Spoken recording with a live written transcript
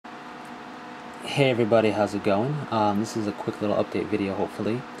Hey everybody, how's it going? This is a quick little update video,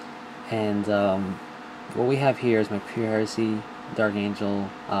 hopefully. And what we have here is my Pre-heresy Dark Angel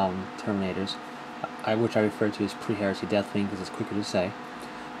Terminators, which I refer to as Pre-heresy Deathwing because it's quicker to say.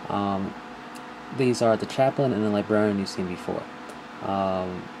 Um, these are the chaplain and the librarian you've seen before.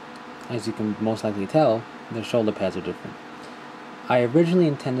 As you can most likely tell, their shoulder pads are different. I originally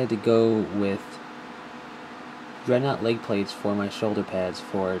intended to go with dreadnought leg plates for my shoulder pads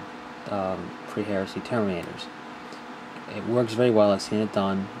for Pre-heresy Terminators. It works very well. I've seen it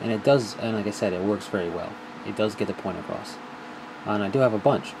done, and it does. And like I said, it works very well. It does get the point across, and I do have a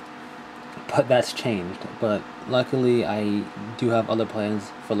bunch, but that's changed. But luckily, I do have other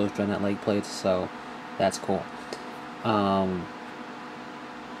plans for those dreadnought leg plates, so that's cool.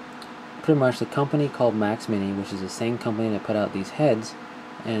 Pretty much the company called Max Mini, which is the same company that put out these heads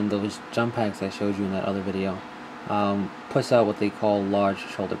and those jump packs I showed you in that other video, puts out what they call large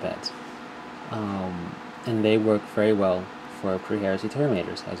shoulder pads. And they work very well for Pre-heresy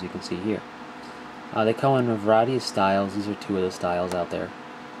Terminators, as you can see here. They come in a variety of styles. These are two of the styles out there.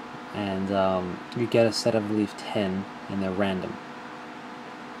 And you get a set of, I believe, 10, and they're random.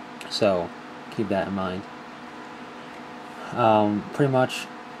 So, keep that in mind. Pretty much,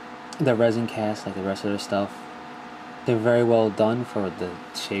 the resin cast, like the rest of their stuff, they're very well done for the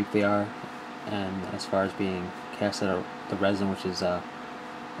shape they are, and as far as being cast out of the resin, which is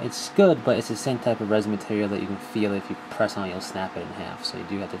it's good, but it's the same type of resin material that you can feel if you press on it, you'll snap it in half. So you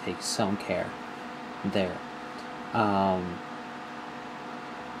do have to take some care there. I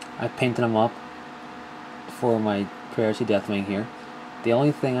painted them up for my Pre-heresy Deathwing here. The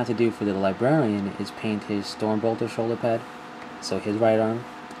only thing I have to do for the librarian is paint his Stormbolter shoulder pad, so his right arm.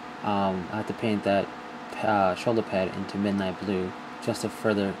 I have to paint that shoulder pad into midnight blue just to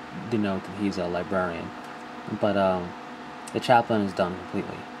further denote that he's a librarian. But the chaplain is done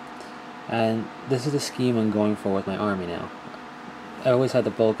completely. And this is the scheme I'm going for with my army now. I always had the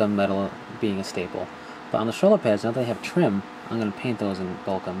bolt gun metal being a staple. But on the shoulder pads, now that I have trim, I'm going to paint those in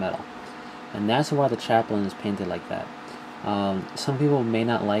bolt gun metal. And that's why the chaplain is painted like that. Some people may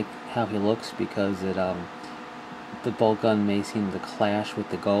not like how he looks because the bolt gun may seem to clash with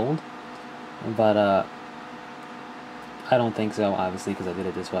the gold. But I don't think so, obviously, because I did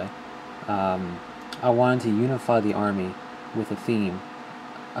it this way. I wanted to unify the army with a theme,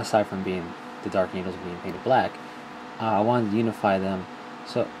 aside from being the Dark Angels being painted black. I wanted to unify them,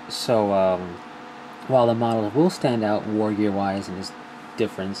 so while the models will stand out war gear wise in his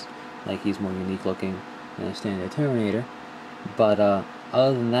difference, like he's more unique looking than a standard Terminator, but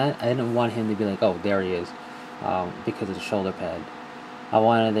other than that, I didn't want him to be like, oh, there he is, because of the shoulder pad. I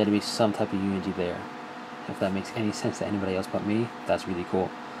wanted there to be some type of unity there. If that makes any sense to anybody else but me, that's really cool.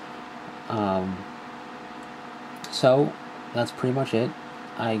 So that's pretty much it.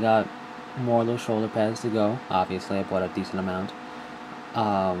 I got more of those shoulder pads to go. Obviously, I bought a decent amount.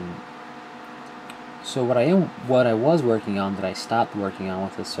 So what I was working on that I stopped working on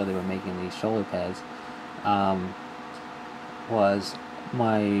with this, so they were making these shoulder pads, was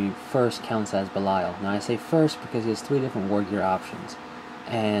my first counts as Belial. Now I say first because he has 3 different war gear options,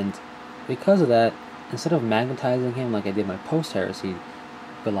 and because of that, instead of magnetizing him like I did my post-heresy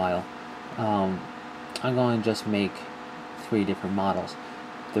Belial, I'm going to just make 3 different models.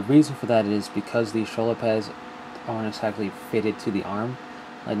 The reason for that is because these shoulder pads aren't exactly fitted to the arm.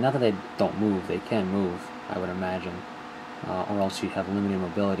 Like, not that they don't move, they can move, I would imagine, or else you have limited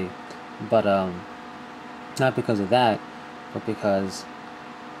mobility. But not because of that, but because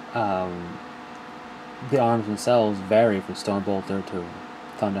the arms themselves vary from Stormbolter to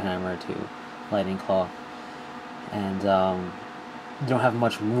Thunderhammer to Lightning Claw, and you don't have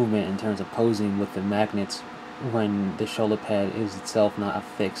much movement in terms of posing with the magnets when the shoulder pad is itself not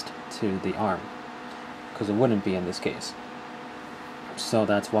affixed to the arm, because it wouldn't be in this case. So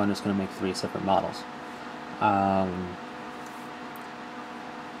that's why I'm just going to make 3 separate models. But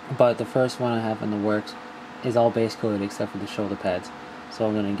the first one I have in the works is all base coated except for the shoulder pads, so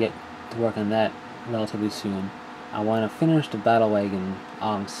I'm going to get to work on that relatively soon. I want to finish the battle wagon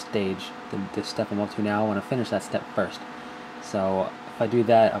stage, the step I'm up to now. I want to finish that step first. So if I do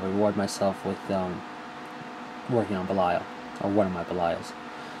that, I'll reward myself with working on Belial, or one of my Belials.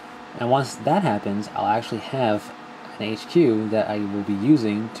 And once that happens, I'll actually have an HQ that I will be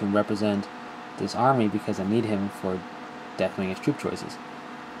using to represent this army because I need him for Deathwing troop choices.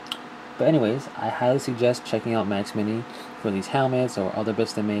 But anyways, I highly suggest checking out Max Mini for these helmets or other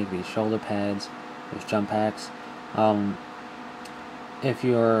bits they make, these shoulder pads, those jump packs. If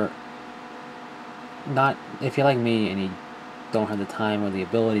you're like me and you don't have the time or the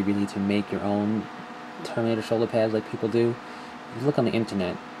ability really to make your own Terminator shoulder pads like people do, if you look on the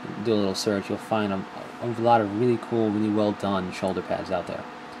internet, do a little search, you'll find a lot of really cool, really well done shoulder pads out there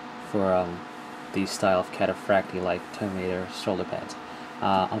for these style of cataphracti like Terminator shoulder pads.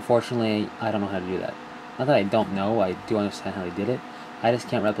 Unfortunately, I don't know how to do that. Not that I don't know, I do understand how they did it. I just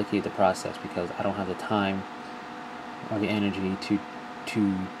can't replicate the process because I don't have the time or the energy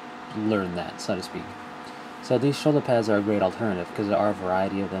to learn that, so to speak. So these shoulder pads are a great alternative because there are a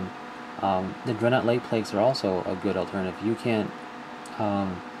variety of them. The Dreadnought leg plates are also a good alternative. You can't,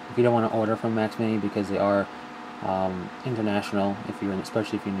 if you don't want to order from Max Mini because they are international,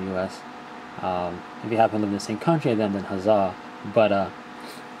 especially if you're in the U.S. If you happen to live in the same country, then huzzah. But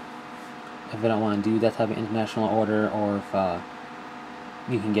if you don't want to do that type of international order, or if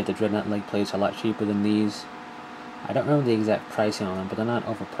you can get the Dreadnought leg plates a lot cheaper than these. I don't remember the exact pricing on them, but they're not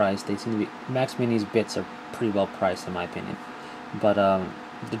overpriced. They seem to be, Max Mini's bits are pretty well priced in my opinion. But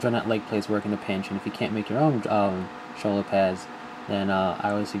the Dreadnought leg plates work in a pinch, and if you can't make your own shoulder pads, then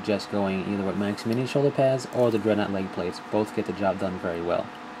I would suggest going either with Max Mini shoulder pads or the Dreadnought leg plates. Both get the job done very well.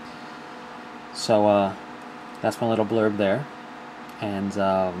 So that's my little blurb there. And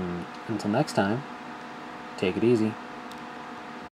until next time, take it easy.